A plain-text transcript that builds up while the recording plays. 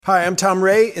Hi, I'm Tom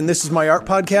Ray, and this is my art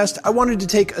podcast. I wanted to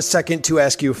take a second to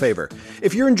ask you a favor.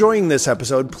 If you're enjoying this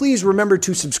episode, please remember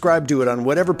to subscribe to it on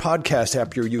whatever podcast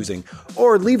app you're using,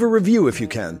 or leave a review if you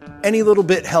can. Any little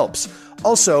bit helps.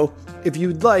 Also, if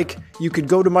you'd like, you could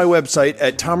go to my website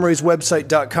at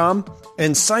tomrayswebsite.com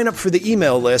and sign up for the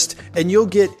email list, and you'll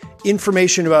get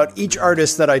information about each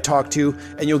artist that I talk to,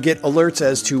 and you'll get alerts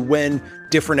as to when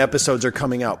different episodes are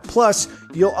coming out. Plus,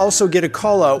 you'll also get a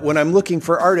call out when I'm looking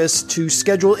for artists to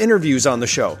schedule interviews on the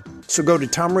show. So go to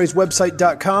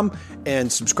tomrayswebsite.com and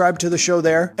subscribe to the show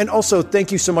there. And also,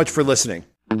 thank you so much for listening.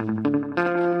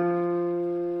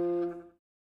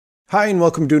 Hi, and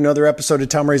welcome to another episode of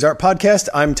Tom Ray's Art Podcast.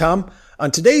 I'm Tom.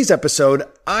 On today's episode,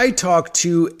 I talk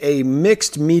to a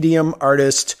mixed medium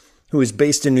artist who is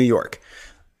based in New York.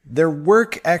 Their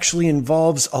work actually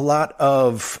involves a lot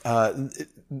of,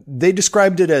 they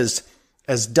described it as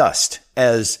dust,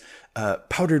 as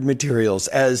powdered materials,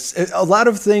 as a lot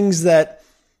of things that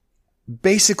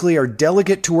basically are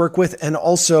delicate to work with and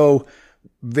also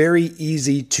very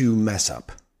easy to mess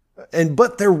up.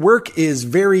 But their work is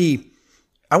very,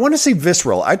 I want to say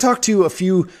visceral. I talked to a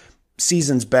few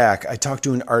seasons back, I talked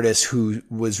to an artist who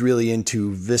was really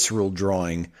into visceral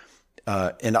drawing.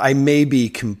 And I may be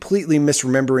completely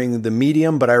misremembering the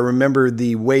medium, but I remember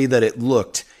the way that it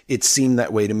looked. It seemed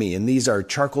that way to me. And these are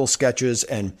charcoal sketches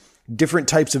and different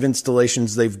types of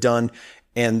installations they've done.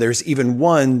 And there's even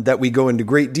one that we go into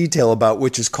great detail about,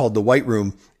 which is called The White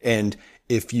Room. And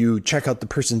if you check out the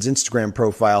person's Instagram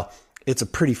profile, it's a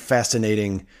pretty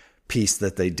fascinating piece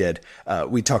that they did.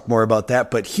 We talk more about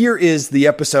that, but here is the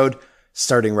episode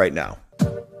starting right now.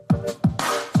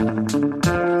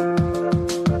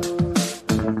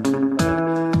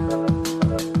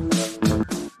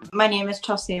 My name is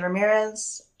Chelsea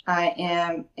Ramirez. I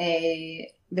am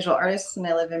a visual artist and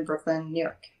I live in Brooklyn, New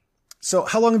York. So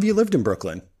how long have you lived in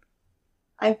Brooklyn?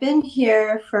 I've been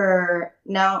here for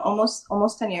now almost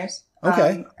 10 years.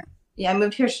 Okay. I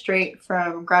moved here straight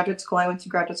from graduate school. I went to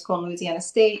graduate school in Louisiana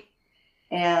State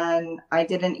and I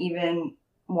didn't even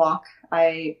walk.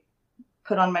 I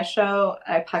put on my show,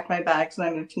 I packed my bags and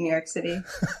I moved to New York City.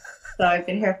 So I've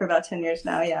been here for about 10 years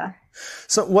now. Yeah.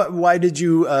 So why did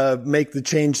you make the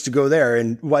change to go there,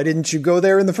 and why didn't you go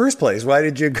there in the first place? Why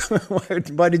did you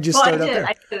why did you start out there?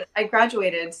 I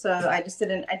graduated, so I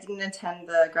didn't attend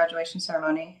the graduation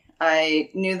ceremony. I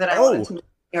knew that I wanted to move to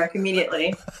New York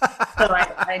immediately. So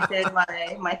I did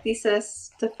my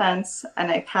thesis defense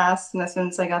and I passed, and as soon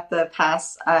as I got the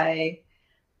pass, I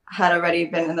had already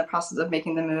been in the process of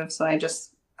making the move, so I just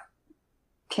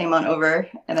came on over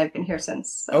and I've been here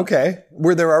since. So. Okay.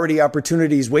 Were there already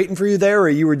opportunities waiting for you there, or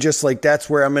you were just like, that's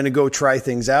where I'm going to go try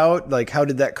things out? Like, how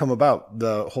did that come about?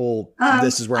 The whole,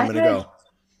 this is where I'm going to go.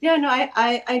 Yeah, no,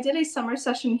 I did a summer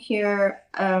session here.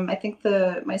 I think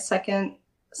my second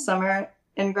summer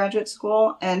in graduate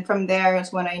school. And from there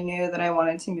is when I knew that I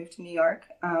wanted to move to New York.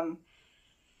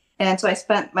 And so I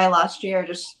spent my last year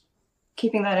just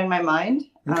keeping that in my mind.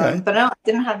 Okay. But I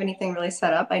didn't have anything really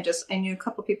set up. I knew a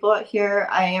couple people out here.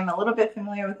 I am a little bit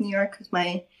familiar with New York because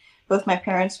both my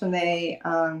parents, when they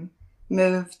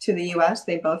moved to the U.S.,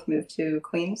 they both moved to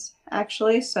Queens,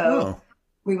 actually. So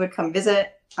we would come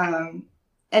visit, and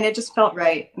it just felt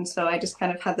right. And so I just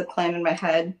kind of had the plan in my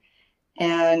head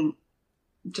and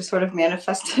just sort of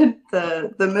manifested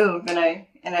the move.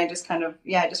 And I just kind of,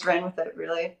 I just ran with it,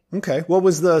 really. Okay. What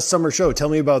was the summer show? Tell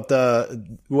me about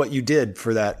what you did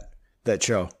for that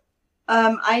show.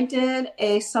 I did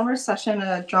a summer session,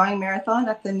 a drawing marathon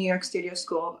at the New York Studio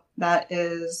School that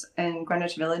is in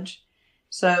Greenwich Village.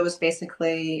 So it was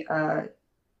basically a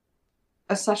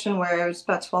session where it was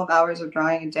about 12 hours of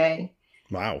drawing a day.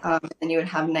 Wow. And you would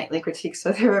have nightly critiques.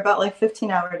 So they were about like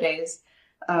 15-hour days.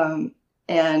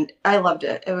 And I loved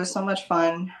it. It was so much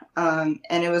fun. And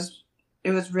it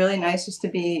was really nice just to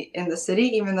be in the city,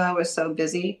 even though I was so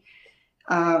busy.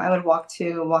 I would walk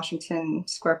to Washington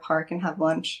Square Park and have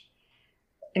lunch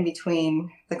in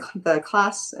between the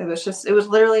class. It was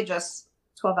literally just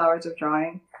 12 hours of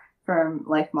drawing from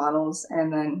life models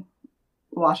and then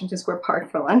Washington Square Park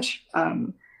for lunch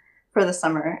for the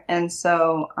summer. And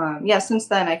so, since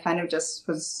then I kind of just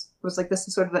was like, this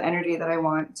is sort of the energy that I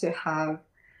want to have,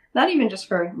 not even just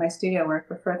for my studio work,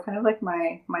 but for kind of like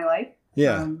my life.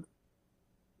 Yeah. And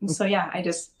so,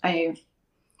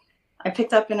 I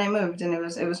picked up and I moved, and it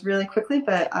was really quickly,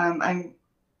 but I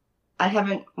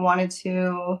haven't wanted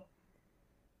to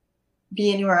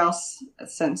be anywhere else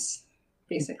since,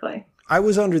 basically. I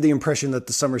was under the impression that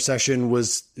the summer session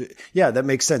was, that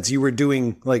makes sense. You were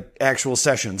doing like actual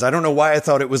sessions. I don't know why I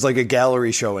thought it was like a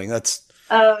gallery showing. No.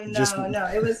 It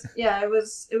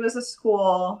was a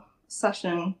school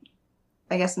session.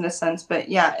 I guess, in a sense. But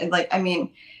yeah,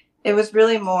 it was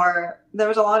really more, there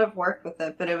was a lot of work with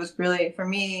it, but it was really, for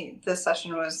me, this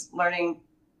session was learning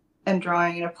and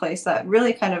drawing in a place that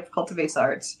really kind of cultivates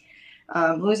arts.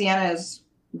 Louisiana is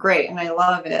great and I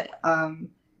love it.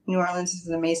 New Orleans is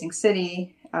an amazing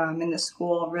city, and the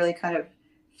school really kind of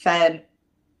fed,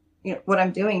 what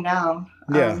I'm doing now.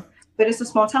 Yeah. But it's a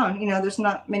small town, there's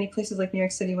not many places like New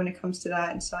York City when it comes to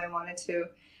that. And so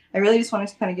I really just wanted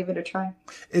to kind of give it a try.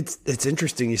 It's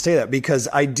interesting you say that because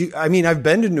I've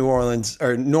been to New Orleans,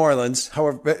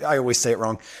 however, I always say it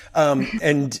wrong.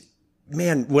 And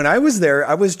man, when I was there,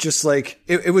 I was just like,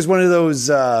 it was one of those,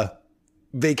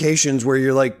 vacations where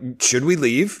you're like, should we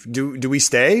leave? Do we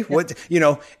stay?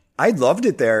 Yeah. I loved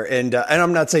it there. And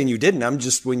I'm not saying you didn't. I'm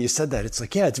just, when you said that, it's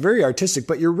like, yeah, it's very artistic,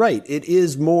 but you're right. It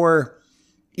is more,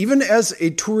 even as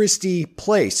a touristy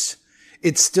place,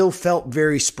 it still felt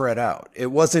very spread out. It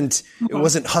wasn't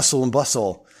hustle and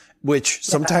bustle, which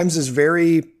sometimes is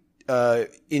very,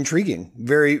 intriguing,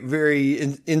 very, very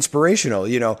inspirational,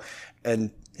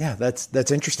 and yeah,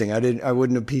 that's interesting. I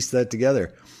wouldn't have pieced that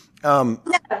together.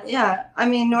 Yeah. I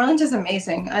mean, New Orleans is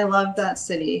amazing. I love that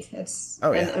city.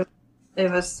 It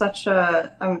was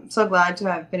I'm so glad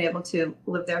to have been able to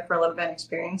live there for a little bit and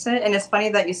experience it. And it's funny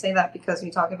that you say that because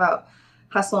you talk about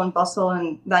hustle and bustle,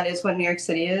 and that is what New York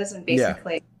City is. And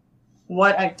basically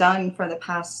what I've done for the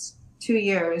past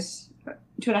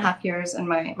 2.5 years in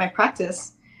my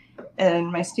practice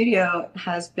in my studio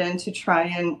has been to try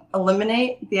and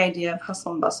eliminate the idea of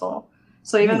hustle and bustle.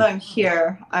 So even though I'm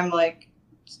here, I'm like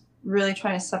really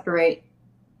trying to separate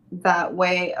that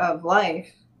way of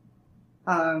life,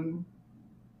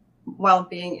 while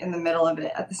being in the middle of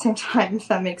it at the same time, if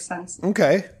that makes sense.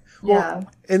 Okay.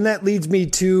 Well, and that leads me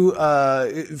to,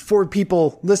 for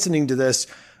people listening to this,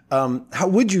 how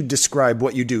would you describe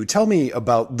what you do? Tell me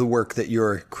about the work that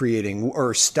you're creating,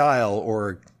 or style,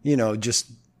 or,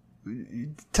 just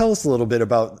tell us a little bit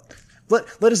about,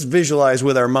 let us visualize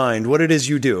with our mind what it is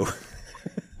you do.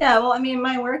 Yeah, well, I mean,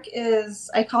 my work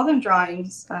I call them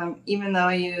drawings, even though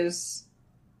I use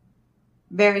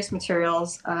various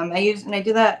materials. I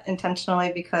do that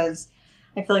intentionally because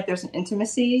I feel like there's an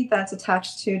intimacy that's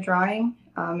attached to drawing.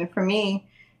 And for me,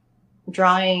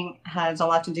 drawing has a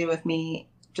lot to do with me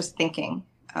just thinking.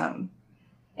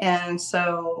 And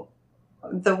so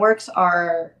the works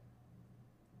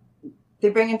they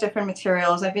bring in different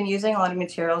materials. I've been using a lot of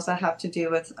materials that have to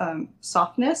do with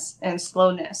softness and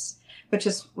slowness, which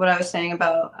is what I was saying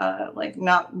about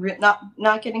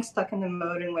not getting stuck in the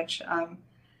mode in which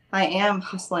I am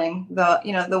hustling.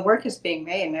 The work is being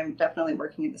made, and I'm definitely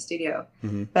working in the studio.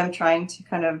 Mm-hmm. But I'm trying to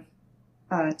kind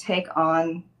of take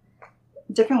on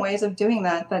different ways of doing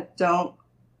that kind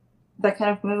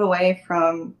of move away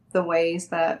from the ways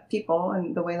that people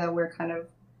and the way that we're kind of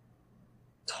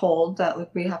told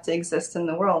that we have to exist in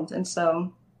the world. And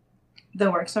so the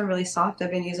works are really soft.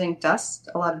 I've been using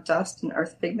a lot of dust and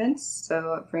earth pigments.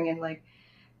 So I bring in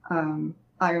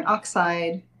iron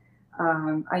oxide.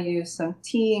 I use some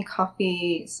tea and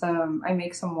coffee. I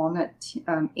make some walnut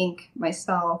ink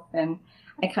myself, and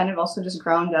I kind of also just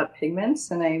ground up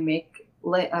pigments, and I make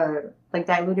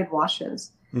diluted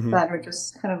washes that are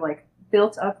just kind of like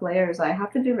built up layers. I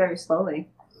have to do very slowly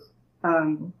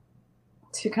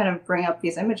to kind of bring up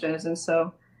these images, and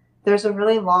so there's a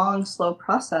really long, slow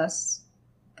process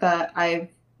that I've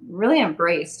really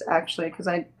embraced, actually, because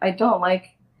I don't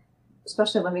like,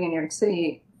 especially living in New York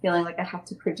City, feeling like I have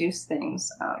to produce things.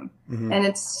 And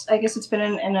I guess it's been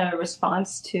in a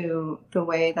response to the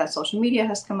way that social media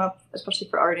has come up, especially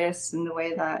for artists, and the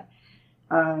way that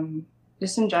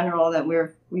just in general that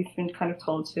we've been kind of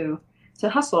told to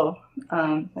hustle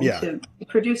and to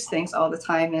produce things all the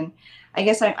time. And I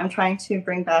guess I'm trying to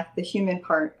bring back the human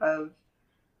part of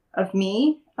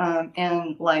me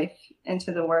and life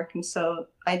into the work. And so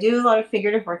I do a lot of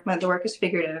figurative work. The work is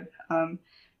figurative.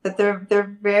 But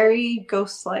they're very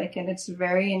ghost-like, and it's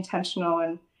very intentional.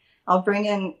 And I'll bring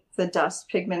in the dust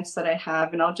pigments that I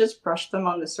have, and I'll just brush them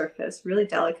on the surface really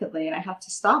delicately. And I have to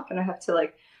stop, and I have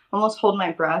to almost hold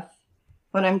my breath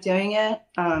when I'm doing it,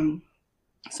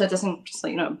 so it doesn't just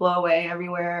blow away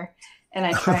everywhere. And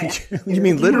I try. You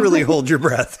mean literally hold your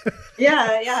breath?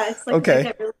 Yeah. It's okay. I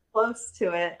get really close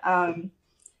to it.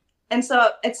 And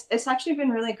so it's actually been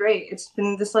really great. It's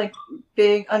been this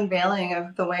big unveiling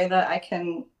of the way that I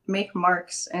can make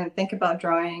marks and think about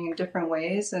drawing in different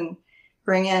ways and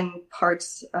bring in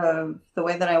parts of the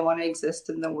way that I want to exist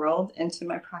in the world into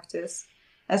my practice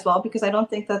as well, because I don't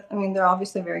think that, they're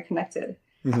obviously very connected.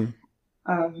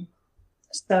 Mm-hmm.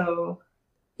 So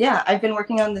yeah, I've been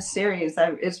working on this series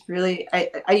that is really,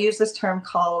 I use this term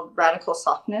called radical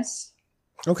softness.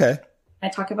 Okay. I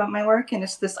talk about my work, and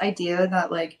it's this idea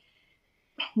that like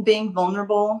being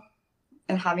vulnerable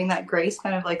and having that grace,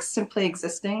 kind of like simply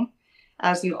existing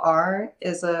as you are,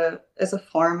 is a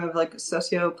form of like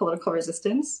socio-political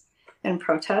resistance and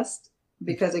protest,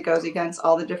 because it goes against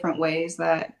all the different ways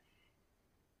that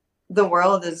the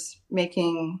world is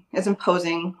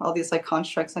imposing all these like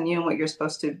constructs on you and what you're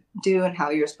supposed to do and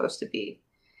how you're supposed to be.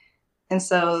 And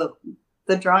so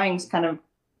the drawings kind of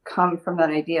come from that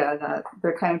idea that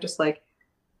they're kind of just like,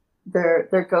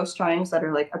 they're ghost drawings that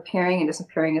are like appearing and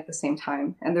disappearing at the same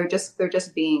time, and they're just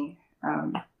being.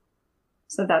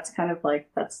 So that's kind of like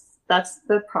that's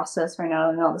the process right now,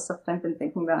 and all the stuff that I've been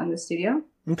thinking about in the studio.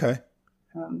 Okay.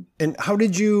 And how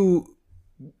did you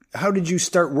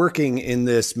start working in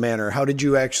this manner? How did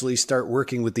you actually start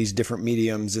working with these different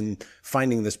mediums and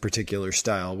finding this particular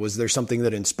style? Was there something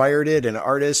that inspired it, an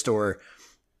artist, or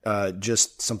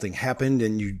just something happened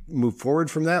and you moved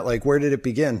forward from that? Like, where did it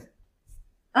begin?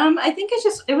 I think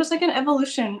it was like an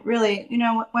evolution, really. You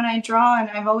know, when I draw, and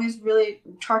I've always really,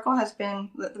 charcoal has been,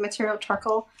 the material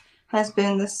charcoal has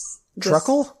been this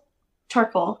Charcoal?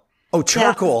 Charcoal. Oh,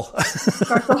 charcoal. Yeah.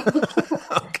 Charcoal.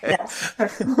 Okay. Yeah,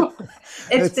 charcoal.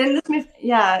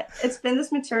 It's been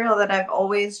this material that I've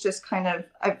always just kind of,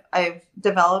 I've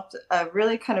developed a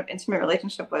really kind of intimate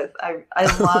relationship with. I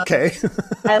love, okay.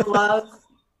 I love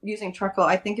using charcoal.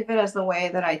 I think of it as the way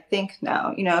that I think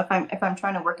now. You know, if I'm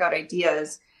trying to work out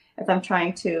ideas, if I'm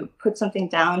trying to put something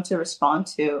down to respond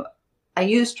to, I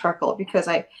use charcoal because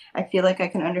I feel like I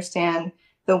can understand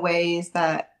the ways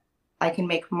that I can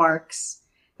make marks,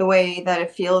 the way that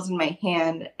it feels in my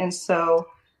hand. And so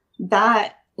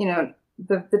that, you know,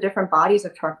 the different bodies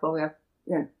of charcoal, we have,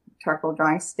 you know, charcoal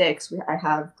drawing sticks. I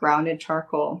have grounded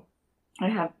charcoal. I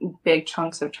have big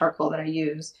chunks of charcoal that I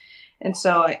use. And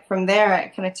so from there, I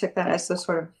kind of took that as the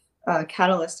sort of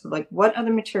catalyst of like, what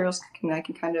other materials I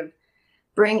can kind of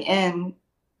bring in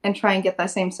and try and get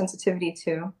that same sensitivity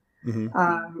to.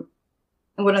 Mm-hmm.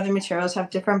 And what other materials have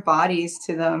different bodies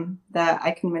to them that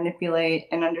I can manipulate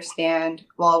and understand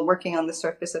while working on the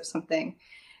surface of something.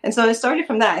 And so I started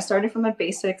from that. I started from a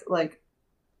basic, like,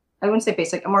 I wouldn't say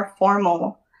basic, a more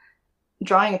formal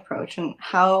drawing approach. And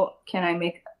how can I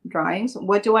make drawings?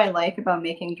 What do I like about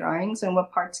making drawings, and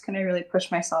what parts can I really push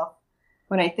myself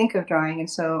when I think of drawing? And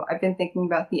so I've been thinking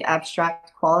about the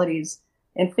abstract qualities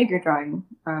in figure drawing,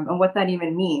 and what that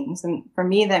even means. And for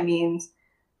me, that means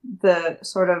the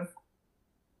sort of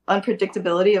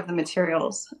unpredictability of the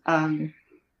materials.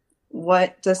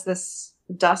 What does this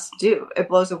dust do? It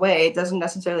blows away. It doesn't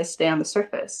necessarily stay on the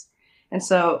surface. And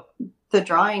so the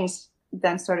drawings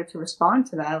then started to respond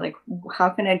to that. Like, how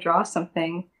can I draw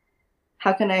something?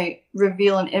 How can I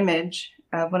reveal an image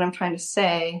of what I'm trying to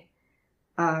say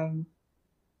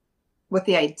with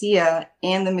the idea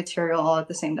and the material all at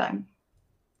the same time?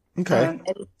 Okay.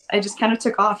 I just kind of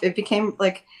took off. It became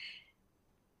like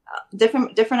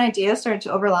different ideas started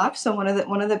to overlap. So one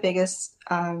of the biggest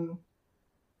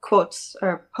quotes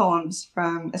or poems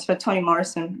is from Toni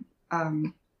Morrison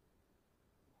poem,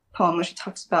 where she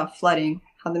talks about flooding,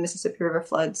 how the Mississippi River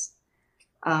floods.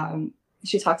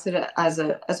 She talks it as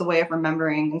a way of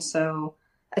remembering. And so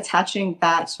attaching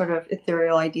that sort of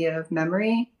ethereal idea of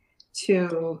memory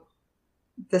to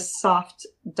the soft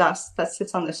dust that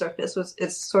sits on the surface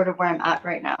is sort of where I'm at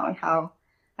right now, and how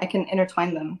I can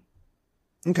intertwine them.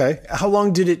 Okay. How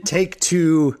long did it take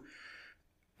to,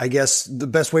 I guess the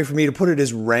best way for me to put it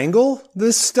is, wrangle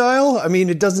this style? I mean,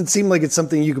 it doesn't seem like it's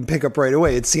something you can pick up right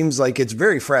away. It seems like it's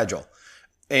very fragile.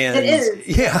 And it is.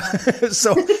 Yeah.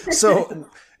 so,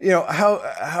 you know,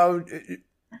 how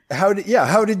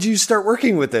did you start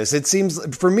working with this? It seems,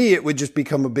 for me, it would just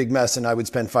become a big mess and I would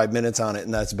spend 5 minutes on it,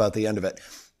 and that's about the end of it.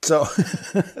 So,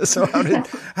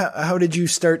 how did you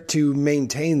start to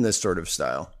maintain this sort of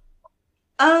style?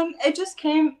 It just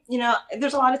came, you know,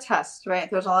 there's a lot of tests, right?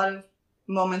 There's a lot of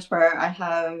moments where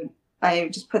I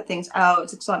just put things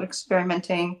out. It's a lot of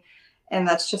experimenting, and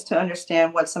that's just to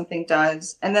understand what something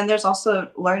does. And then there's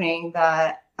also learning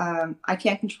that I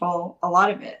can't control a lot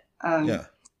of it.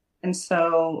 And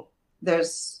so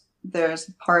there's a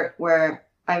part where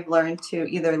I've learned to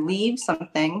either leave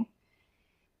something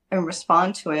and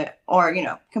respond to it, or, you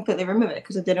know, completely remove it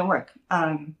because it didn't work.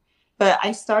 But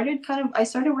I started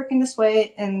working this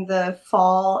way in the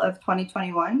fall of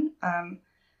 2021.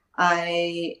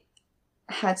 I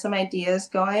had some ideas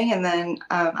going, and then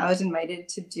I was invited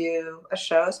to do a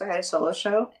show. So I had a solo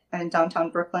show in downtown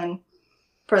Brooklyn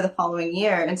for the following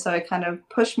year. And so it kind of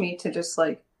pushed me to just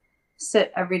like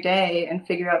sit every day and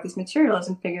figure out these materials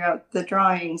and figure out the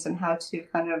drawings and how to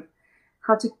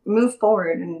move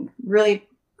forward and really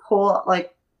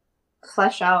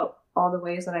flesh out all the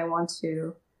ways that I want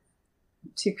to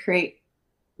to create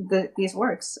these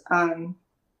works.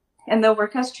 And the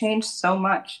work has changed so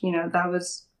much. You know, that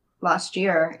was last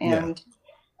year, and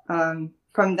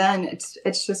from then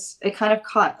it's just, it kind of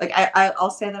caught, like,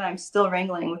 I'll say that I'm still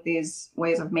wrangling with these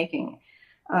ways of making.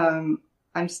 I'm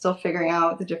still figuring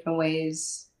out the different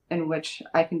ways in which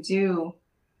I can do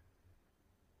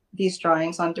these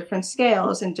drawings on different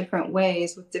scales in different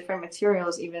ways with different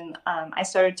materials. Even I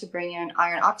started to bring in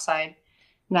iron oxide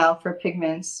now for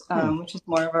pigments, which is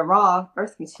more of a raw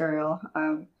earth material.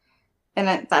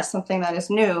 And that's something that is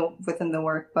new within the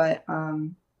work, but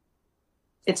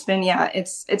it's been,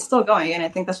 it's still going. And I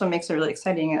think that's what makes it really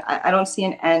exciting. I don't see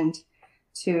an end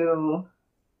to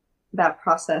that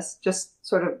process, just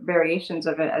sort of variations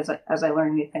of it as I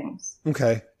learn new things.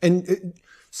 Okay. And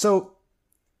so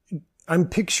I'm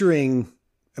picturing,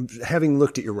 having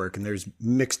looked at your work, and there's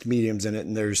mixed mediums in it,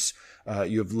 and there's,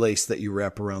 you have lace that you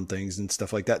wrap around things and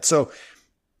stuff like that. So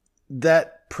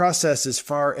that process, as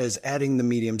far as adding the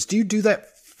mediums, do you do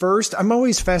that first? I'm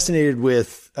always fascinated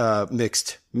with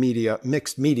mixed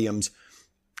mediums,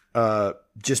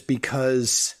 just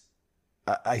because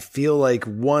I feel like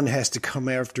one has to come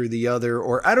after the other,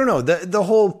 or I don't know, the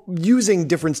whole using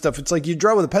different stuff. It's like you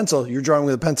draw with a pencil, you're drawing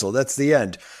with a pencil. That's the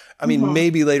end. I mean,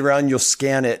 maybe later on you'll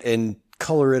scan it and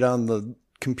color it on the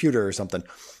computer or something,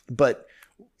 but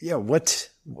yeah,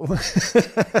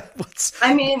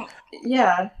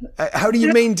 how do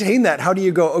you maintain that? How do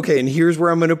you go, okay, and here's where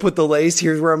I'm going to put the lace,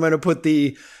 here's where I'm going to put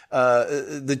the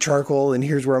charcoal, and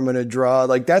here's where I'm going to draw.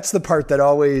 Like, that's the part that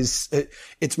always,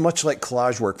 it's much like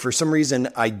collage work. For some reason,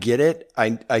 I get it.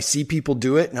 I see people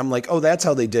do it, and I'm like, oh, that's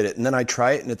how they did it. And then I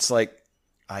try it, and it's like,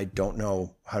 I don't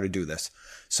know how to do this.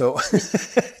 So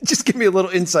just give me a little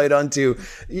insight onto,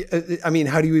 I mean,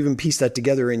 how do you even piece that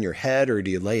together in your head, or do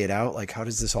you lay it out? Like, how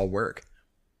does this all work?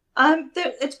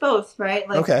 It's both, right?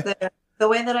 Like, okay. The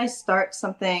way that I start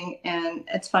something, and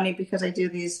it's funny because I do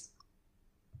these,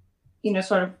 you know,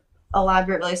 sort of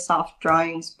elaborate, really soft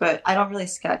drawings, but I don't really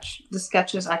sketch. The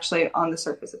sketch is actually on the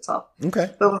surface itself. Okay.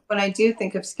 But when I do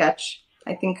think of sketch,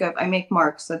 I make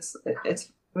marks. It's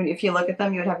I mean, if you look at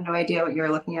them, you would have no idea what you're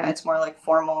looking at. It's more like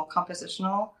formal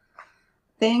compositional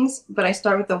things. But I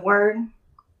start with the word.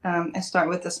 I start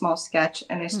with the small sketch,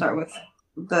 and I start with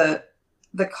the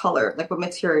color, like what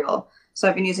material. So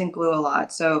I've been using glue a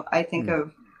lot. So I think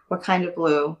of what kind of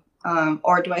glue,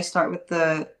 or do I start with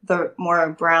the more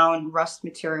brown rust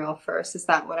material first? Is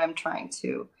that what I'm trying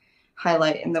to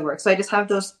highlight in the work? So I just have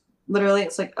those, literally,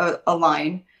 it's like a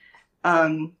line.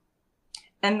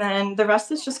 And then the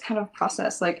rest is just kind of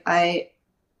process. Like,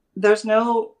 there's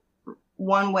no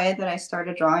one way that I start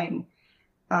a drawing.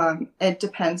 It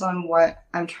depends on what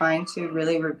I'm trying to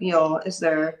really reveal. Is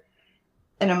there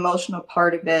an emotional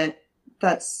part of it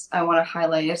I want to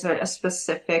highlight? Is there a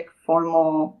specific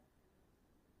formal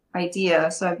idea?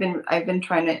 So I've been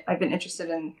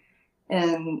interested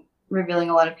in revealing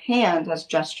a lot of hand as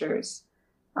gestures,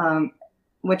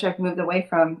 which I've moved away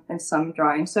from in some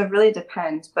drawings. So it really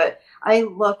depends. But I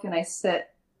look and I sit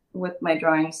with my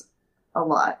drawings a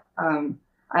lot.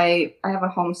 I have a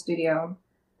home studio,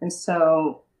 and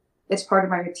so it's part of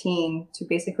my routine to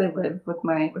basically live with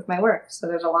my work. So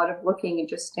there's a lot of looking and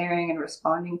just staring and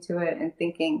responding to it and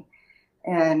thinking.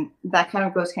 And that kind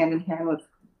of goes hand in hand with,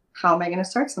 how am I going to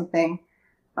start something?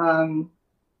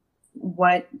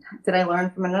 What did I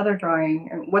learn from another drawing?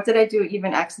 And what did I do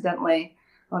even accidentally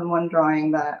on one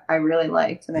drawing that I really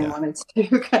liked, and I wanted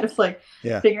to kind of like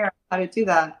figure out how to do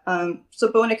that.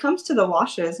 But when it comes to the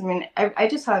washes, I mean, I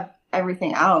just have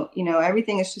everything out, you know,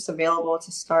 everything is just available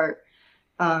to start.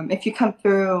 If you come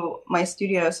through my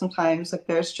studio, sometimes, like,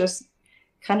 there's just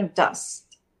kind of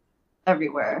dust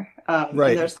everywhere.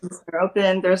 Right. There's things that are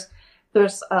open. There's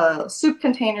soup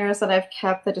containers that I've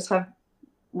kept that just have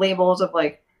labels of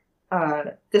like,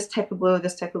 this type of blue,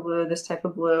 this type of blue, this type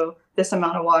of blue, this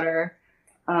amount of water.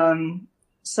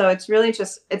 So it's really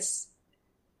just,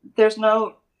 there's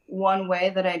no one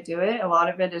way that I do it. A lot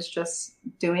of it is just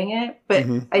doing it, but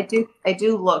I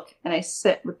do look and I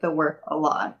sit with the work a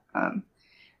lot,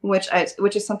 which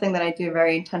is something that I do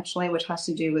very intentionally, which has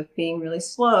to do with being really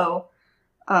slow,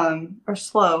 or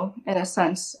slow in a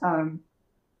sense,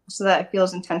 so that it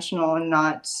feels intentional and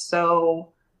not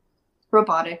so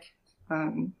robotic.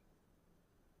 And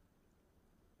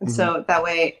so that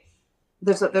way,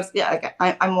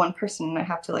 I'm one person and I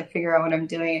have to like figure out what I'm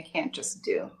doing. I can't just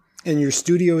do. And your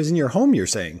studio is in your home, you're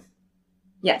saying?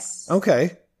 Yes.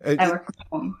 Okay. I work from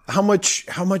home.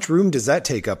 How much room does that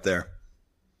take up there?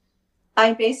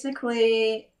 I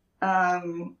basically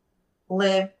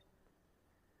live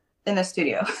in a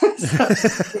studio.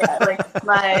 So yeah, like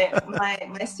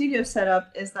my studio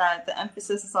setup is that the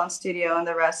emphasis is on studio and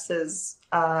the rest is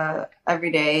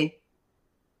everyday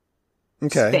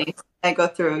space I go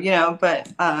through, you know,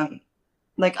 but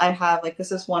like I have like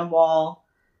this is one wall,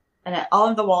 and all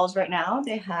of the walls right now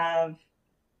they have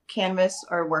canvas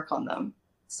or work on them.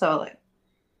 So like,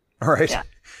 all right. Yeah.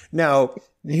 Now,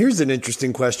 here's an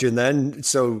interesting question then.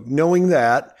 So knowing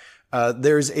that,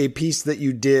 there's a piece that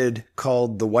you did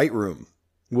called The White Room,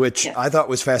 which I thought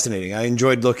was fascinating. I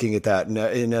enjoyed looking at that.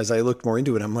 And as I looked more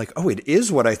into it, I'm like, oh, it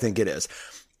is what I think it is.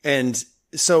 And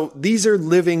so these are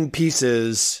living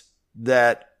pieces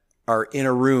that are in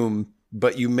a room,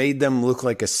 but you made them look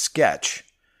like a sketch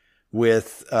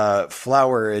with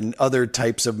flour and other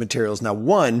types of materials. Now,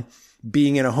 one,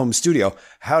 being in a home studio,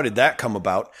 how did that come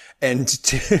about? And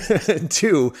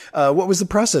two, what was the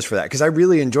process for that? Because I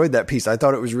really enjoyed that piece. I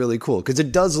thought it was really cool because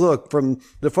it does look from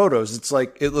the photos. It's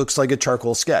like, it looks like a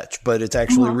charcoal sketch, but it's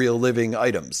actually real living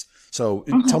items. So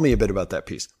tell me a bit about that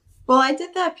piece. Well, I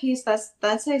did that piece.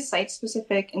 That's a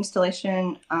site-specific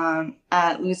installation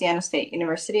at Louisiana State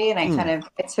University, and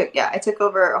I took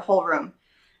over a whole room.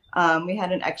 We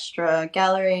had an extra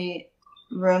gallery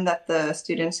room that the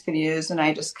students could use, and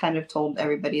I just kind of told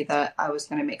everybody that I was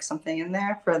going to make something in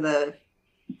there for the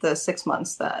 6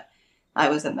 months that I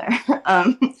was in there.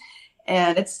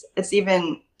 And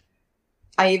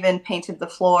I even painted the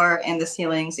floor and the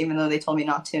ceilings, even though they told me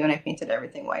not to, and I painted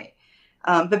everything white.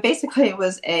 But basically it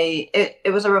was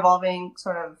a revolving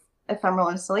sort of ephemeral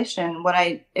installation.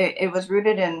 It was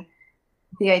rooted in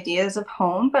the ideas of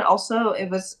home, but also it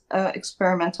was an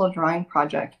experimental drawing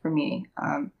project for me.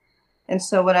 And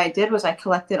so what I did was I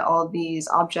collected all these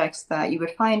objects that you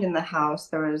would find in the house.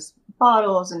 There was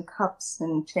bottles and cups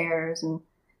and chairs and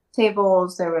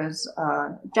tables. There was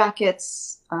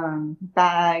jackets,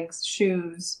 bags,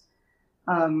 shoes.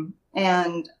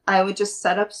 And I would just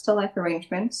set up still life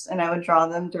arrangements, and I would draw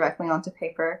them directly onto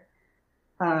paper.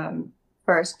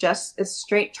 First, just as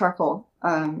straight charcoal,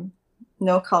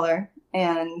 no color.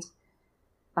 And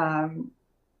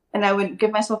I would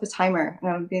give myself a timer,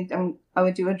 and I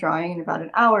would do a drawing in about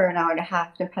an hour and a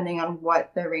half, depending on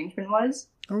what the arrangement was.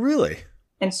 Oh, really?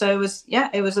 And so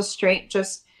it was a straight,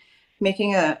 just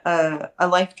making a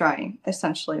life drawing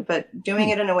essentially, but doing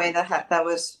it in a way that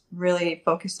was really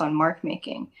focused on mark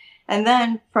making. And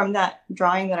then from that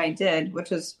drawing that I did, which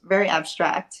was very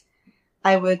abstract,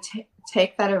 I would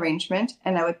take that arrangement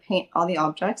and I would paint all the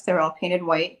objects. They were all painted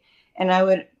white, and I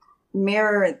would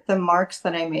mirror the marks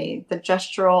that I made, the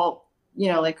gestural,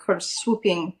 like sort of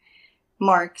swooping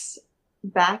marks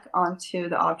back onto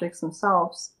the objects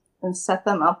themselves, and set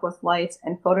them up with lights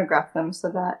and photograph them so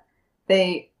that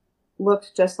they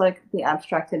looked just like the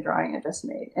abstracted drawing I just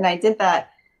made. And I did that.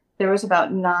 There was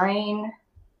about 9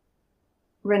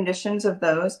 renditions of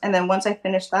those. And then once I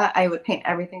finished that, I would paint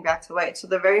everything back to white. So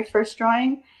the very first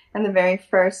drawing and the very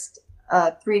first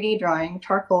 3D drawing,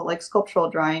 charcoal, like sculptural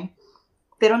drawing,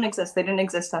 they don't exist. They didn't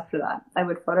exist after that. I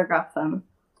would photograph them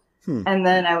and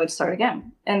then I would start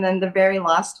again. And then the very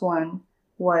last one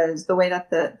was the way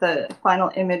that the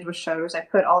final image was showed was I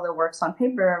put all the works on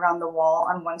paper around the wall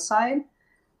on one side,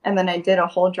 and then I did a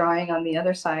whole drawing on the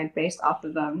other side based off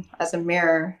of them as a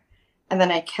mirror. And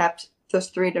then I kept those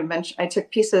 3 dimensions. I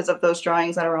took pieces of those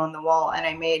drawings that were on the wall, and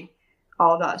I made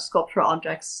all the sculptural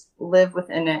objects live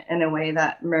within it in a way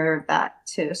that mirrored that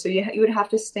too. So you would have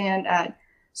to stand at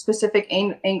specific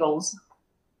angles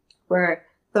where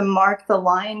the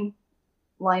line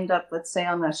lined up, let's say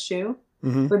on a shoe,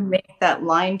 would make that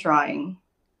line drawing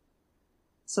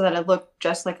so that it looked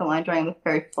just like a line drawing, looked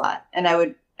very flat.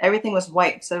 And everything was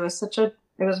white. So it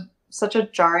was such a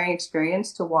jarring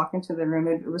experience to walk into the room.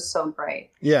 It was so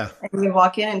bright. Yeah. And you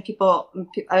walk in and in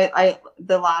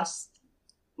the last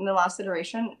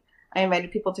iteration, I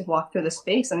invited people to walk through the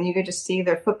space, and you could just see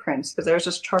their footprints because there was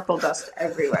just charcoal dust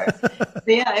everywhere. But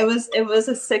yeah, it was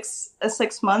a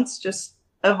 6 months just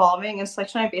evolving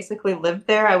installation. I basically lived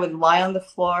there. I would lie on the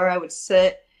floor. I would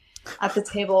sit at the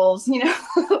tables,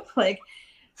 like.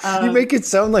 You make it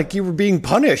sound like you were being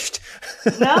punished.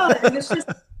 No, it was just.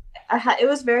 It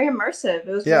was very immersive.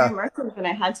 It was very immersive, and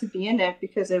I had to be in it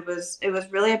because it was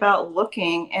really about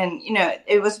looking, and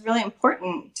it was really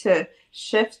important to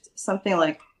shift something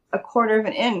like a quarter of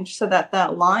an inch so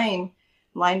that line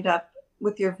lined up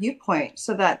with your viewpoint,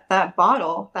 so that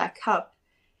bottle, that cup,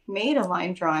 made a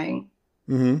line drawing,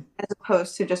 as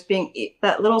opposed to just being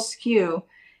that little skew,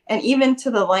 and even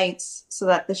to the lights, so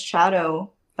that the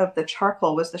shadow of the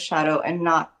charcoal was the shadow and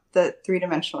not the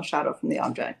 3-dimensional shadow from the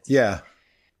object. Yeah.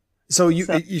 So you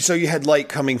had light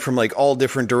coming from like all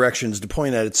different directions to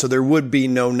point at it, so there would be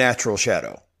no natural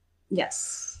shadow.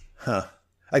 Yes. Huh.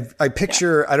 I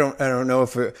picture, I don't know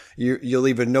if you'll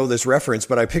even know this reference,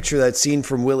 but I picture that scene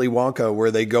from Willy Wonka where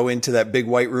they go into that big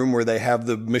white room where they have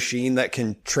the machine that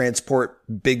can transport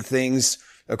big things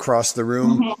across the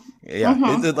room. Mm-hmm. Yeah.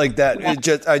 Mm-hmm. Like that.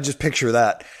 Yeah. I just picture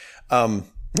that. I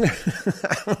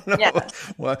don't know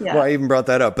why I even brought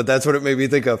that up, but that's what it made me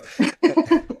think of.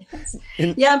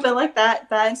 Yeah, but like that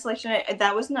installation,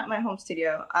 that was not my home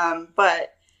studio.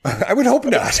 But I would hope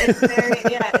not. It's very,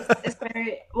 it's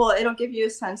very, well, it'll give you a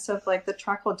sense of like the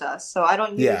charcoal dust. So I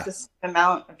don't use this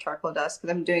amount of charcoal dust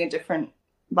because I'm doing a different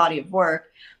body of work.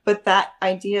 But that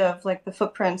idea of like the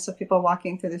footprints of people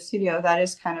walking through the studio, that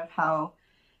is kind of how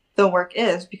the work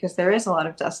is, because there is a lot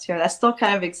of dust here that still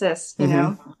kind of exists, you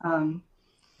know?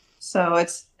 So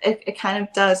it kind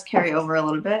of does carry over a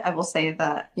little bit. I will say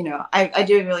that, you know, I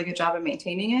do a really good job of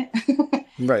maintaining it.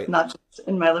 Right. Not just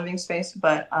in my living space,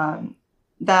 but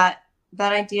that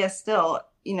idea still,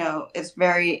 you know, it's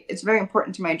very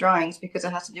important to my drawings because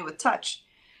it has to do with touch.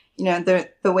 You know,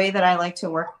 the way that I like to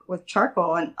work with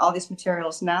charcoal and all these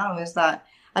materials now is that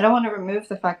I don't want to remove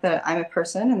the fact that I'm a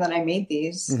person and that I made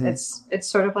these. It's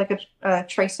sort of like a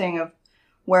tracing of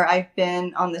where I've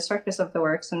been on the surface of the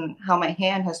works and how my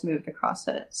hand has moved across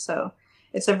it. So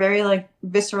it's a very like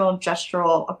visceral,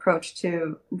 gestural approach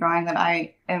to drawing that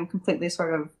I am completely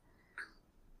sort of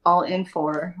all in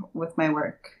for with my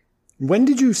work. When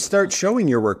did you start showing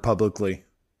your work publicly?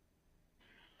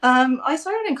 I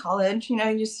started in college, you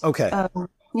know, just, okay.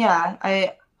 Yeah,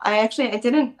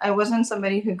 I wasn't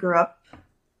somebody who grew up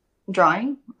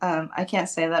drawing. I can't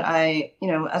say that you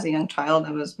know, as a young child,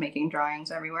 I was making drawings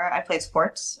everywhere. I played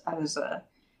sports. I was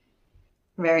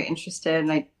very interested,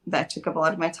 and that took up a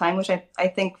lot of my time, which I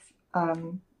think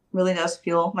really does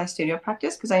fuel my studio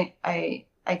practice, because I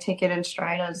take it in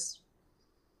stride as,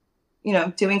 you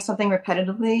know, doing something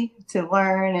repetitively to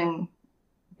learn and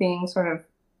being sort of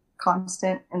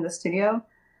constant in the studio.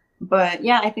 But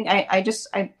yeah, I think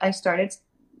I started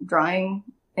drawing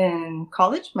in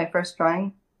college, my first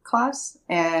drawing class,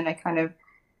 and I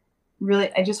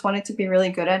just wanted to be really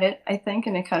good at it, I think,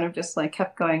 and it kind of just like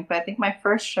kept going. But I think my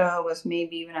first show was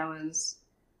maybe when I was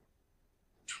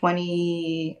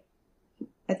 20,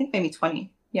 I think maybe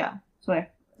 20. Yeah. So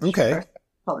my first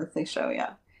publicly show,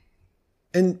 yeah.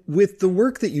 And with the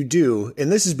work that you do,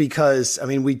 and this is because, I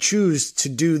mean, we choose to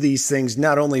do these things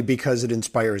not only because it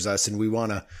inspires us and we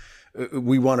want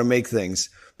to make things,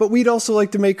 but we'd also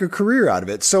like to make a career out of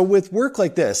it. So with work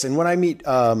like this, and when I meet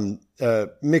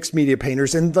mixed media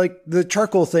painters, and like the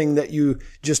charcoal thing that you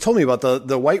just told me about,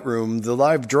 the white room, the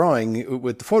live drawing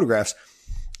with the photographs.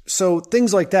 So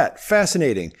things like that,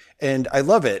 fascinating. And I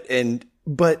love it.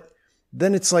 But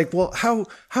then it's like, well, how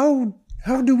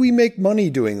do we make money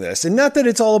doing this? And not that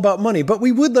it's all about money, but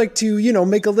we would like to, you know,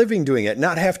 make a living doing it,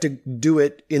 not have to do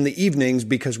it in the evenings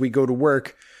because we go to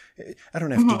work. I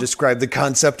don't have to describe the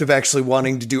concept of actually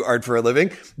wanting to do art for a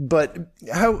living, but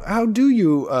how do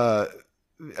you, I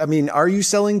mean, are you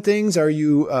selling things? Are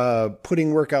you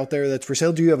putting work out there that's for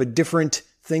sale? Do you have a different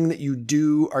thing that you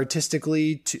do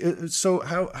artistically? So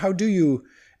how do you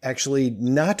actually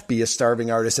not be a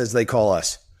starving artist, as they call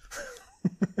us?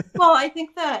 Well, I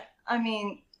think that, I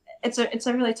mean, it's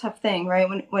a really tough thing, right?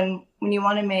 When you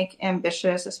want to make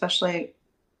ambitious, especially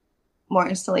more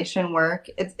installation work,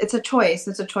 it's a choice.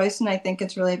 It's a choice, and I think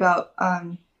it's really about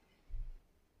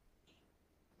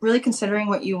really considering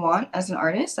what you want as an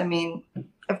artist. I mean,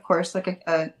 of course, like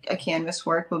a canvas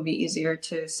work will be easier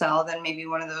to sell than maybe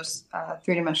one of those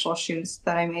three-dimensional shoots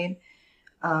that I made.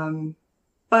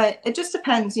 But it just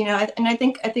depends, you know. And I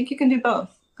think you can do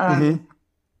both.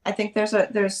 I think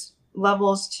there's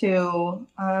levels to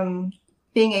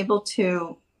being able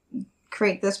to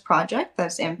create this project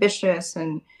that's ambitious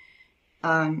and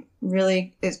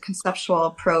really is conceptual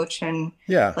approach and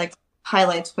like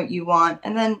highlights what you want.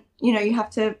 And then, you know, you have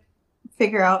to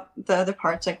figure out the other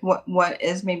parts, like what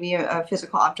is maybe a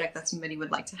physical object that somebody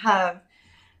would like to have.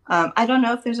 I don't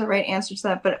know if there's a right answer to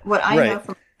that, but what I know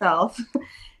for myself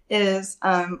is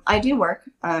I do work.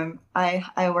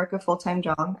 I work a full-time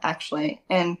job, actually,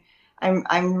 and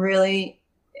I'm really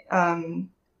in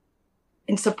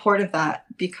support of that,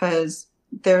 because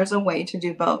there's a way to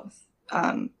do both.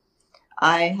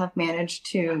 I have managed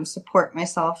to support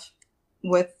myself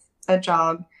with a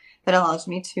job that allows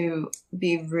me to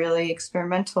be really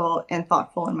experimental and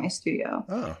thoughtful in my studio.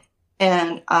 Oh.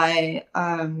 And I,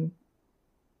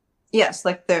 yes,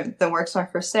 like the works are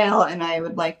for sale, and I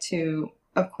would like to,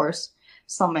 of course,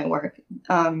 sell my work.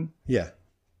 And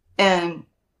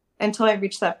until I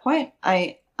reach that point,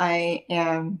 I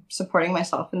am supporting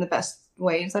myself in the best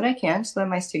ways that I can so that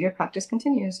my studio practice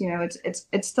continues. You know,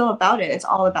 it's still about it. It's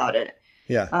all about it.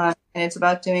 Yeah. And it's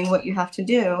about doing what you have to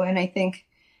do. And I think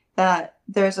that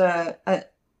there's a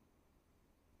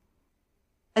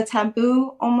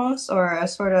taboo almost, or a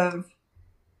sort of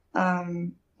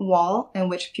wall in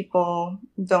which people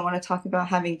don't want to talk about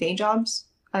having day jobs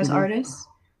as artists,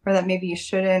 or that maybe you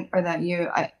shouldn't, or that you're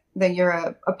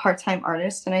a part-time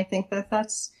artist. And I think that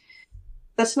that's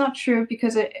not true,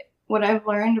 because what I've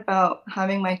learned about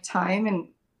having my time and,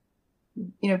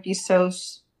 be so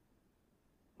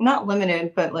not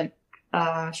limited, but like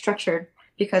structured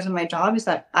because of my job, is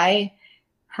that I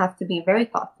have to be very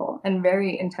thoughtful and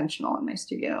very intentional in my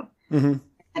studio. And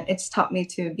it's taught me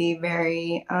to be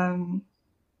very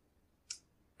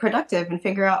productive and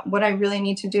figure out what I really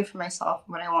need to do for myself,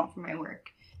 what I want for my work.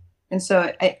 And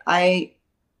so I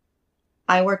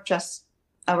work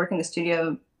in the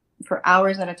studio for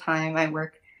hours at a time. I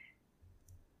work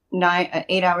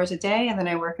 8 hours a day, and then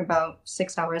I work about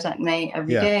 6 hours at night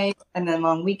every day, and then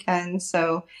long weekends.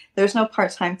 So there's no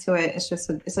part-time to it. It's just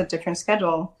it's a different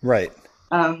schedule. Right.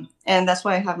 And that's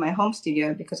why I have my home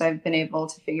studio, because I've been able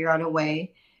to figure out a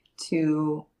way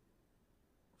to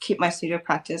keep my studio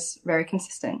practice very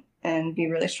consistent and be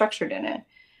really structured in it.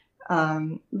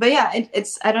 But yeah,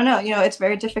 it's, I don't know, it's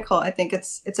very difficult. I think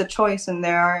it's a choice. And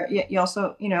you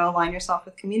also, align yourself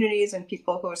with communities and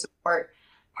people who support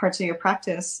parts of your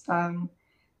practice,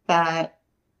 that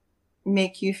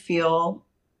make you feel,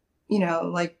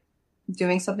 like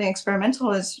doing something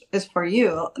experimental is for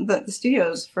you. The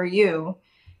studio is for you.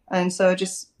 And so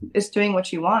it's doing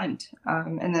what you want,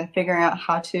 and then figuring out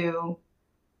how to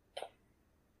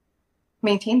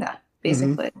maintain that,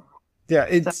 basically. Yeah,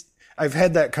 I've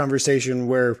had that conversation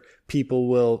where people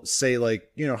will say, like,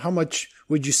 how much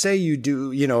would you say you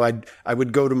do? I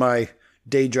would go to my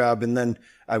day job and then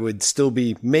I would still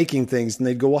be making things, and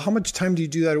they'd go, well, how much time do you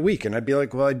do that a week? And I'd be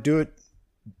like, well, I do it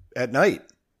at night.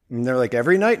 And they're like,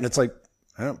 every night? And it's like,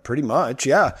 pretty much.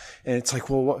 Yeah. And it's like,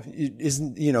 well,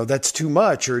 isn't, that's too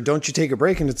much, or don't you take a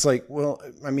break? And it's like, well,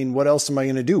 I mean, what else am I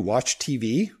going to do? Watch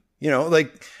TV?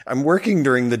 Like, I'm working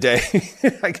during the day.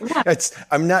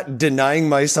 I'm not denying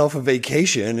myself a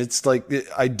vacation. It's like,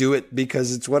 I do it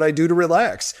because it's what I do to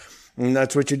relax. And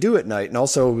that's what you do at night. And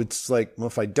also it's like, well,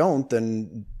 if I don't,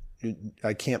 then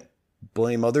I can't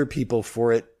blame other people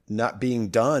for it not being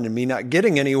done and me not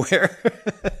getting anywhere.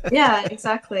 Yeah,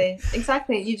 exactly.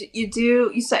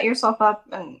 You set yourself up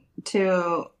and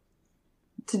to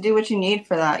do what you need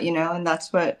for that, and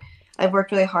that's what I've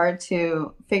worked really hard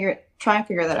to try and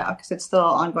figure that out, because it's still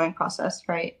an ongoing process,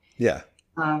 right? Yeah.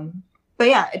 But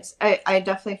yeah, I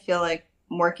definitely feel like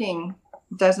working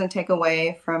doesn't take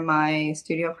away from my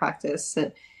studio practice.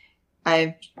 That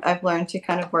I've learned to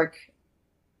kind of work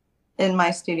in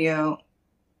my studio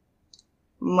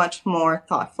much more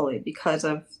thoughtfully because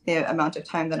of the amount of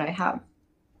time that I have.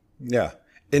 Yeah.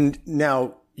 And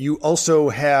now you also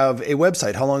have a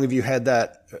website. How long have you had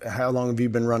that? How long have you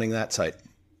been running that site?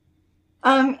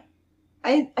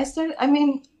 I started,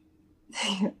 the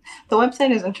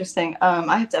website is interesting.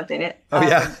 I have to update it. Oh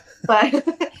yeah.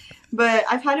 But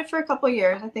I've had it for a couple of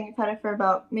years. I think I've had it for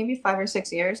about maybe 5 or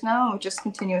 6 years now, with just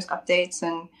continuous updates.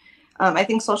 And I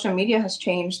think social media has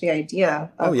changed the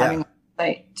idea of having a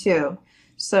site too.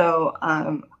 So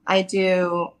I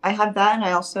have that, and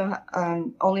I also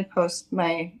only post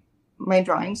my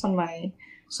drawings on my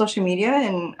social media,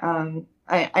 and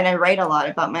I write a lot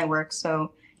about my work.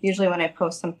 So usually when I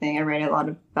post something, I write a lot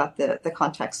about the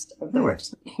context of the work,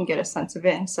 so you can get a sense of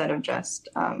it instead of just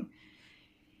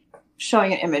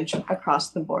showing an image across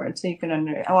the board. So you can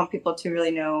I want people to really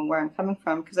know where I'm coming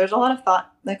from, because there's a lot of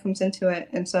thought that comes into it.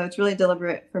 And so it's really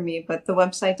deliberate for me, but the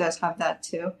website does have that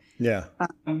too. Yeah.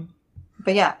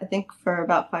 But yeah, I think for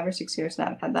about 5 or 6 years now,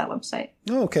 I've had that website.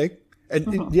 Oh, okay.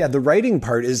 Yeah, the writing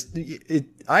part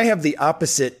I have the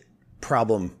opposite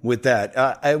problem with that.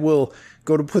 I will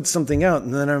go to put something out,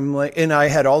 and then I'm like, and I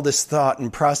had all this thought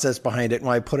and process behind it. And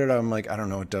when I put it out, I'm like, I don't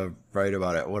know what to write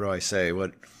about it. What do I say?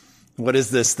 What is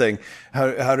this thing?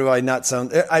 How do I not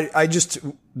sound? I just,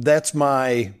 that's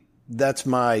my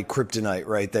kryptonite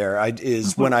right there.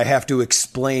 When I have to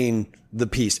explain the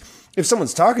piece. If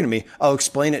someone's talking to me, I'll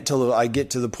explain it till I get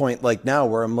to the point like now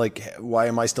where I'm like, why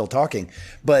am I still talking?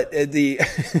 But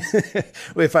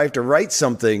if I have to write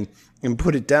something and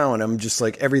put it down, I'm just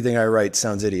like, everything I write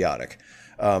sounds idiotic.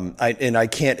 I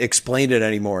can't explain it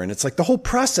anymore. And it's like the whole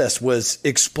process was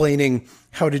explaining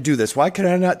how to do this. Why can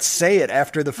I not say it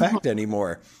after the fact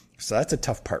anymore? So that's a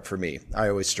tough part for me. I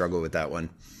always struggle with that one.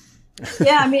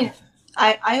 Yeah.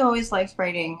 I always liked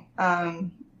writing.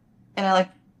 And I like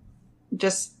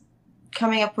just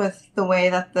coming up with the way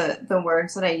that the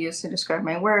words that I use to describe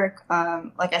my work.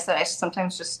 Like I said, I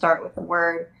sometimes just start with the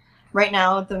word. right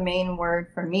now the main word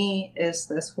for me is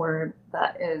this word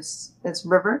that is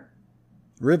river.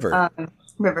 River.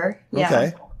 River, yeah.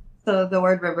 Okay. So the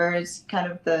word river is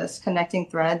kind of this connecting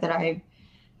thread that I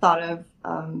thought of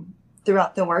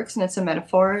throughout the works, and it's a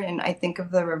metaphor. And I think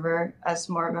of the river as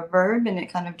more of a verb, and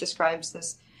it kind of describes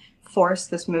this force,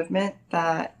 this movement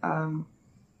that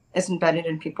is embedded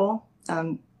in people.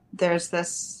 There's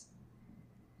this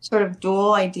sort of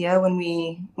dual idea when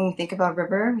we think about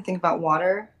river. We think about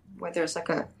water, where there's like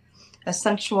a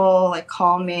sensual, like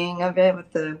calming of it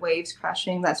with the waves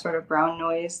crashing, that sort of brown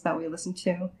noise that we listen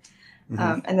to.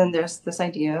 And then there's this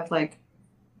idea of like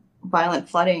violent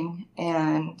flooding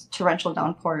and torrential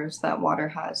downpours that water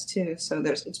has too. So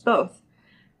it's both.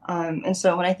 And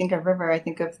so when I think of river, I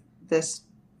think of this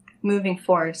moving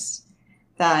force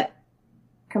that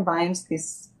combines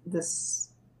these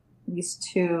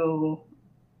two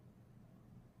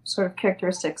sort of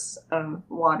characteristics of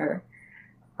water.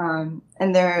 And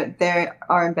they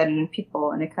are embedded in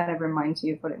people, and it kind of reminds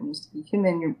you of what it means to be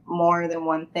human. You're more than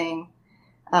one thing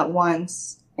at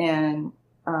once, and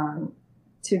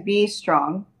to be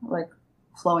strong, like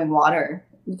flowing water,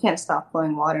 you can't stop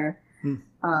flowing water.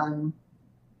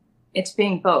 It's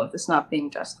being both. It's not being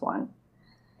just one.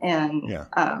 And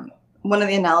one of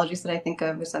the analogies that I think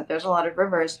of is that there's a lot of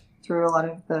rivers through a lot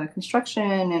of the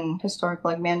construction and historical,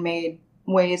 like man-made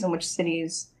ways in which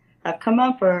cities have come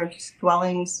up, or just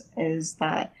dwellings, is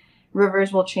that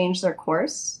rivers will change their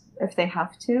course if they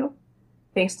have to,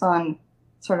 based on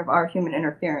sort of our human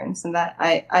interference. And that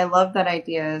I love that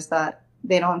idea, is that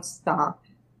they don't stop,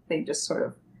 they just sort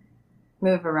of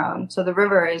move around. So the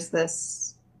river is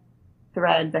this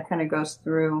thread that kind of goes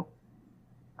through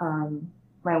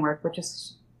my work, which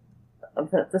is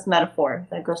this metaphor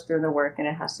that goes through the work, and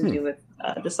it has to do with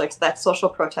just like that social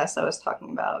protest I was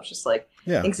talking about. It's just like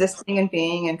existing and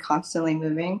being and constantly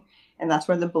moving, and that's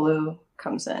where the blue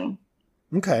comes in.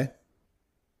 Okay.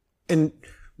 And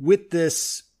with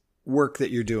this work that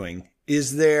you're doing,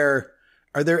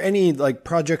 are there any like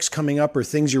projects coming up or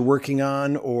things you're working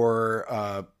on,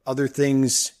 or other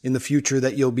things in the future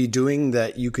that you'll be doing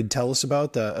that you could tell us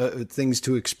about, things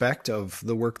to expect of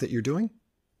the work that you're doing?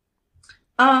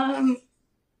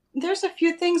 There's a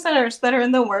few things that are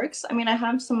in the works. I mean, I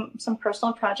have some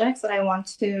personal projects that I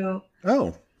want to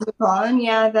move on.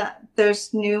 Yeah, that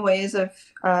there's new ways of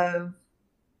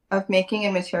making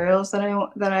and materials that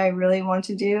I really want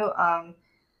to do.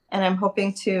 And I'm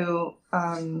hoping to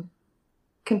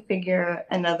configure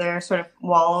another sort of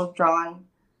wall drawn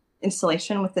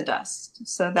installation with the dust.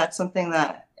 So that's something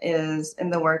that is in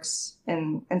the works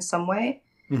in some way.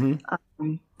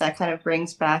 That kind of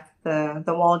brings back the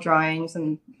wall drawings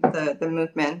and the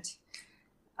movement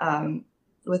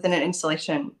within an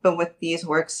installation, but with these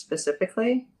works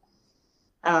specifically.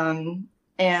 And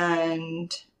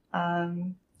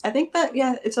I think that,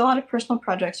 it's a lot of personal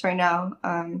projects right now.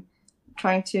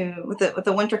 Trying to, with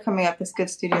the winter coming up, it's good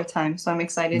studio time. So I'm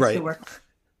excited to work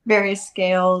various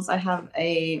scales.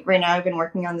 Right now I've been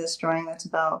working on this drawing that's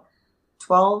about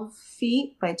 12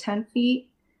 feet by 10 feet.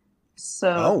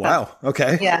 So wow.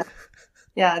 Okay.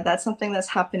 Yeah, that's something that's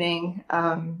happening.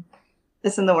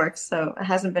 It's in the works, so it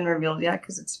hasn't been revealed yet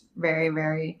because it's very,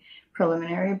 very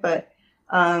preliminary. But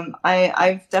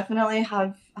I've definitely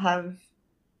have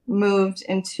moved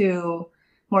into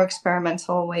more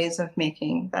experimental ways of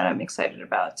making that I'm excited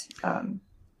about.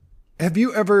 Have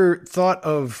you ever thought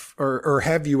of, or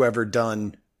have you ever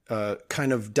done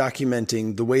kind of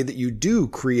documenting the way that you do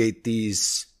create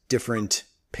these different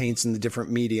paints and the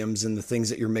different mediums and the things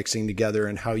that you're mixing together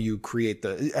and how you create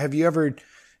have you ever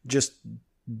just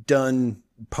done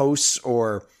posts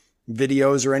or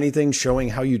videos or anything showing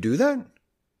how you do that?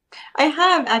 I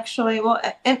have, actually. Well,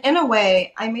 in a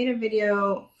way, I made a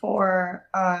video for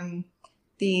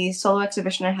the solo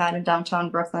exhibition I had in downtown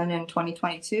Brooklyn in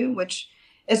 2022, which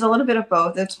is a little bit of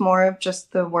both. It's more of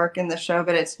just the work in the show,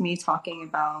 but it's me talking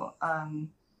about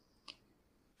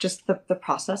just the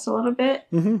process a little bit.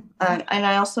 And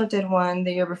I also did one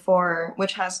the year before,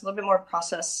 which has a little bit more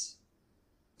process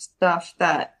stuff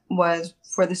that was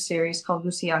for the series called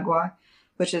Luciagua,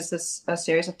 which is a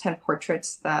series of 10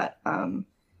 portraits that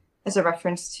is a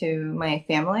reference to my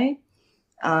family.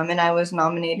 And I was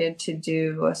nominated to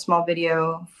do a small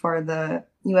video for the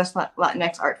U.S.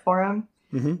 Latinx Art Forum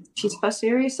Chispa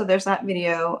series. So there's that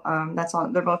video that's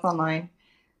on. They're both online.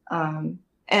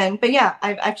 But yeah,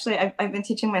 I've been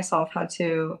teaching myself how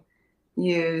to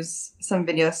use some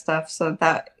video stuff. So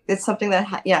that it's something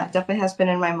that definitely has been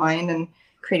in my mind, and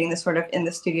creating this sort of in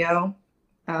the studio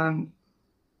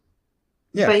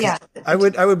Yeah, But yeah, I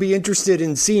would be interested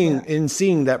in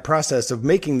seeing that process of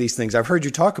making these things. I've heard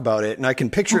you talk about it and I can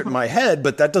picture it in my head,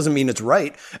 but that doesn't mean it's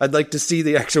right. I'd like to see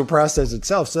the actual process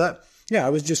itself. So that, yeah, I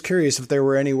was just curious if there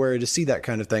were anywhere to see that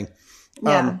kind of thing.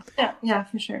 Yeah,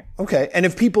 for sure. Okay. And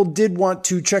if people did want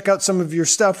to check out some of your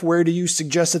stuff, where do you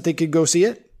suggest that they could go see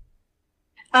it?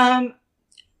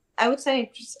 I would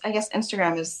say just, I guess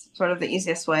Instagram is sort of the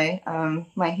easiest way.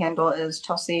 My handle is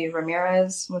Chelsea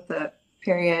Ramirez with a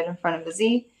period in front of the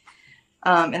Z.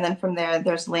 And then from there,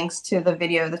 there's links to the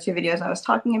two videos I was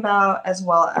talking about, as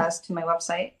well as to my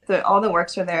website. All the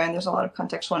works are there, and there's a lot of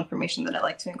contextual information that I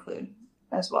like to include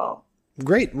as well.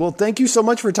 Great. Well, thank you so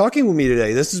much for talking with me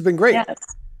today. This has been great. Yes.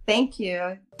 Thank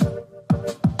you.